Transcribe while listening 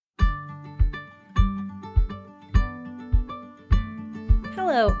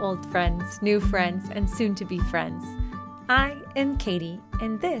Hello, old friends, new friends, and soon-to-be friends. I am Katie,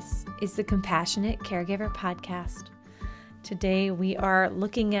 and this is the Compassionate Caregiver Podcast. Today, we are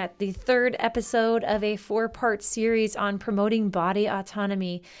looking at the third episode of a 4-part series on promoting body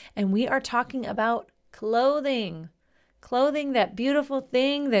autonomy, and we are talking about clothing. Clothing, that beautiful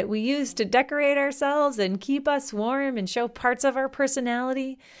thing that we use to decorate ourselves and keep us warm and show parts of our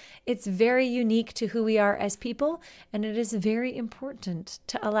personality. It's very unique to who we are as people, and it is very important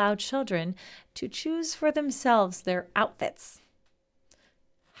to allow children to choose for themselves their outfits.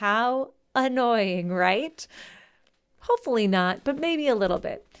 How annoying, right? Hopefully not, but maybe a little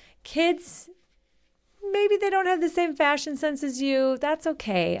bit. Kids, maybe they don't have the same fashion sense as you. That's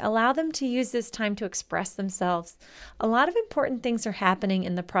okay. Allow them to use this time to express themselves. A lot of important things are happening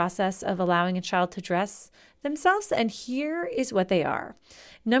in the process of allowing a child to dress themselves, and here is what they are.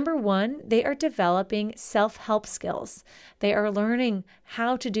 Number one, they are developing self-help skills. They are learning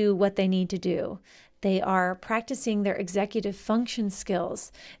how to do what they need to do. They are practicing their executive function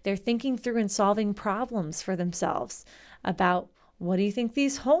skills. They're thinking through and solving problems for themselves about what do you think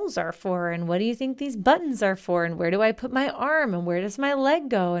these holes are for? And what do you think these buttons are for? And where do I put my arm? And where does my leg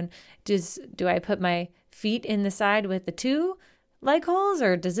go? And do I put my feet in the side with the 2 leg holes?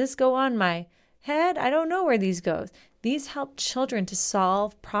 Or does this go on my head? I don't know where these go. These help children to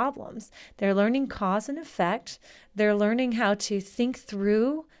solve problems. They're learning cause and effect. They're learning how to think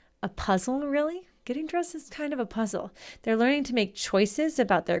through a puzzle, really. Getting dressed is kind of a puzzle. They're learning to make choices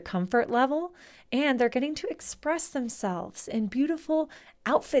about their comfort level, and they're getting to express themselves in beautiful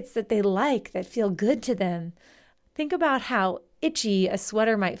outfits that they like, that feel good to them. Think about how itchy a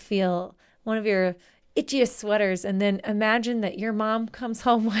sweater might feel, one of your itchiest sweaters, and then imagine that your mom comes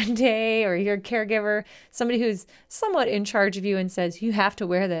home one day, or your caregiver, somebody who's somewhat in charge of you, and says, you have to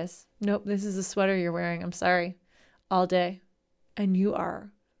wear this. Nope, this is a sweater you're wearing. I'm sorry. All day. And you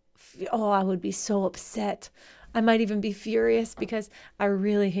are. I would be so upset. I might even be furious because I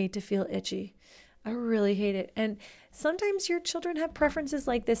really hate to feel itchy. I really hate it. And sometimes your children have preferences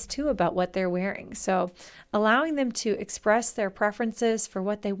like this too about what they're wearing. So allowing them to express their preferences for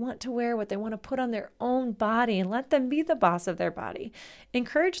what they want to wear, what they want to put on their own body, and let them be the boss of their body.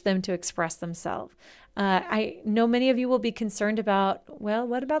 Encourage them to express themselves. I know many of you will be concerned about, well,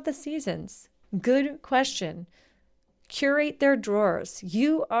 what about the seasons? Good question. Curate their drawers.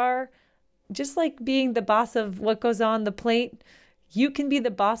 You are just like being the boss of what goes on the plate. You can be the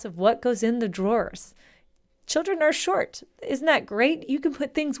boss of what goes in the drawers. Children are short. Isn't that great? You can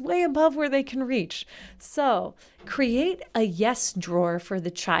put things way above where they can reach. So create a yes drawer for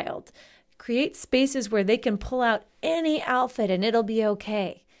the child. Create spaces where they can pull out any outfit and it'll be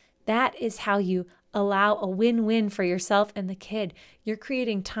okay. That is how you allow a win-win for yourself and the kid. You're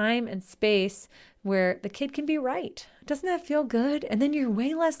creating time and space where the kid can be right. Doesn't that feel good? And then you're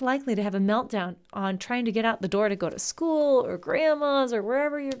way less likely to have a meltdown on trying to get out the door to go to school or grandma's or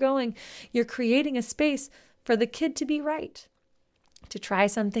wherever you're going. You're creating a space for the kid to be right, to try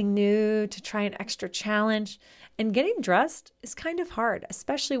something new, to try an extra challenge. And getting dressed is kind of hard,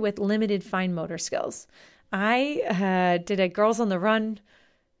 especially with limited fine motor skills. I did a Girls on the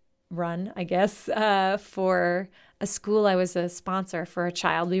Run, I guess, for a school. I was a sponsor for a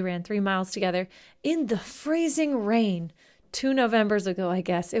child. We ran 3 miles together in the freezing rain 2 Novembers ago, I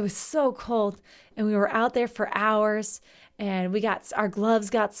guess. It was so cold, and we were out there for hours, and our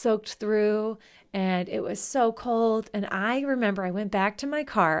gloves got soaked through, and it was so cold. And I remember I went back to my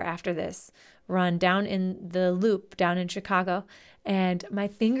car after this run down in the loop down in Chicago, and my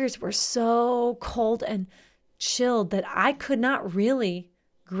fingers were so cold and chilled that I could not really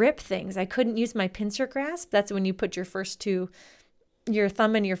grip things. I couldn't use my pincer grasp. That's when you put your your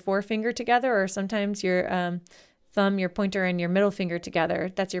thumb and your forefinger together, or sometimes your thumb, your pointer, and your middle finger together.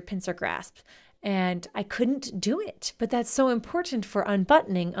 That's your pincer grasp. And I couldn't do it. But that's so important for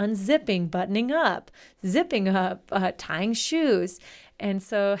unbuttoning, unzipping, buttoning up, zipping up, tying shoes. And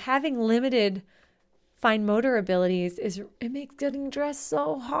so having limited fine motor abilities, it makes getting dressed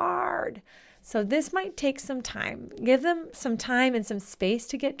so hard. So this might take some time. Give them some time and some space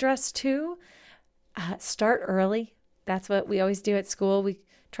to get dressed too. Start early. That's what we always do at school. We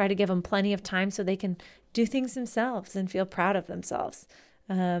try to give them plenty of time so they can do things themselves and feel proud of themselves.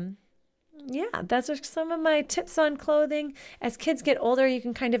 That's some of my tips on clothing. As kids get older, you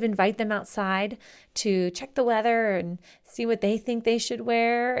can kind of invite them outside to check the weather and see what they think they should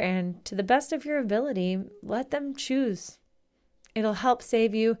wear. And to the best of your ability, let them choose. It'll help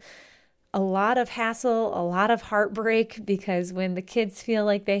save you a lot of hassle, a lot of heartbreak, because when the kids feel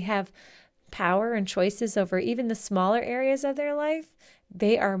like they have power and choices over even the smaller areas of their life,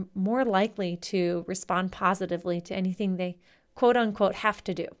 they are more likely to respond positively to anything they quote unquote have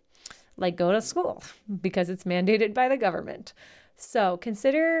to do, like go to school because it's mandated by the government. So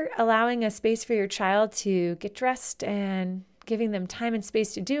consider allowing a space for your child to get dressed and giving them time and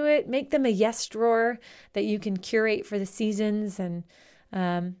space to do it. Make them a yes drawer that you can curate for the seasons and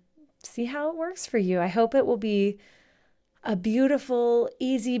see how it works for you. I hope it will be a beautiful,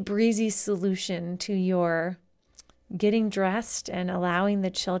 easy breezy solution to your getting dressed and allowing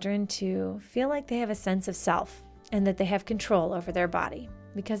the children to feel like they have a sense of self and that they have control over their body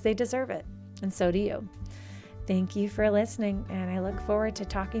because they deserve it. And so do you. Thank you for listening, and I look forward to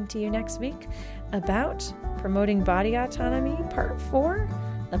talking to you next week about Promoting Body Autonomy, Part 4,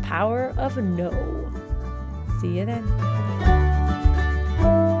 The Power of No. See you then.